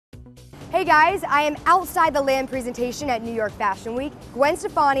Hey guys, I am outside the L.A.M.B presentation at New York Fashion Week. Gwen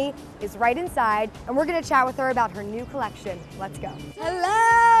Stefani is right inside, and we're gonna chat with her about her new collection. Let's go.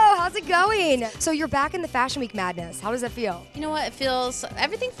 Hello, how's it going? So you're back in the Fashion Week madness. How does that feel? You know what,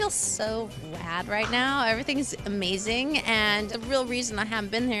 everything feels so rad right now. Everything's amazing, and the real reason I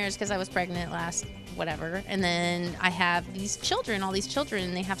haven't been here is because I was pregnant last whatever, and then I have all these children,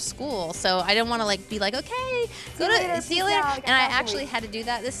 and they have school, so I didn't want to be like, okay, see you later. And I actually had to do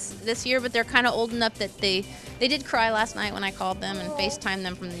that this year, but they're kind of old enough that they did cry last night when I called them and FaceTimed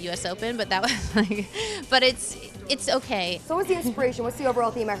them from the US Open, but that was but it's okay. So what's the inspiration? What's the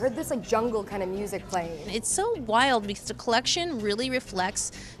overall theme? I heard this jungle kind of music playing. It's so wild because the collection really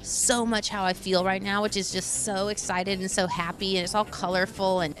reflects so much how I feel right now, which is just so excited and so happy, and it's all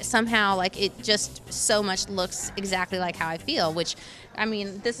colorful, and somehow it just so much looks exactly like how I feel, which, I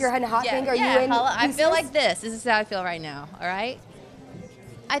mean, this... You're in hot pink? Are you in I feel like this. This is how I feel right now, all right?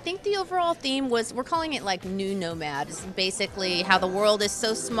 I think the overall theme was, we're calling it New Nomad. It's basically how the world is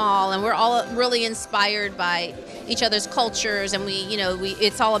so small and we're all really inspired by each other's cultures, and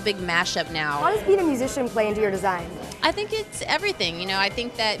it's all a big mashup now. How does being a musician play into your design? I think it's everything. I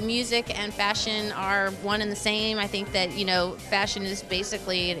think that music and fashion are one and the same. I think that, fashion is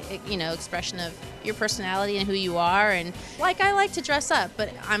basically, expression of your personality and who you are. And I like to dress up, but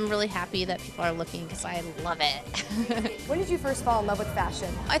I'm really happy that people are looking because I love it. When did you first fall in love with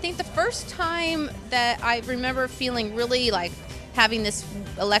fashion? I think the first time that I remember feeling really having this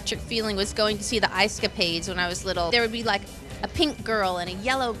electric feeling was going to see the Ice Capades when I was little. There would be a pink girl and a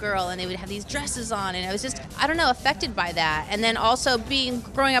yellow girl, and they would have these dresses on, and I was just, I don't know, affected by that. And then also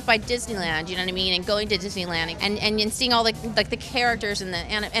growing up by Disneyland, you know what I mean, and going to Disneyland and seeing all the characters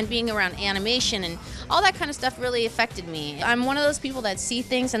and being around animation and all that kind of stuff really affected me. I'm one of those people that see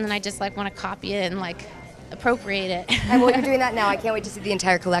things and then I just want to copy it and appropriate it. And well, you're doing that now. I can't wait to see the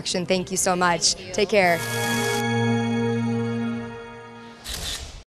entire collection. Thank you so much. Take care.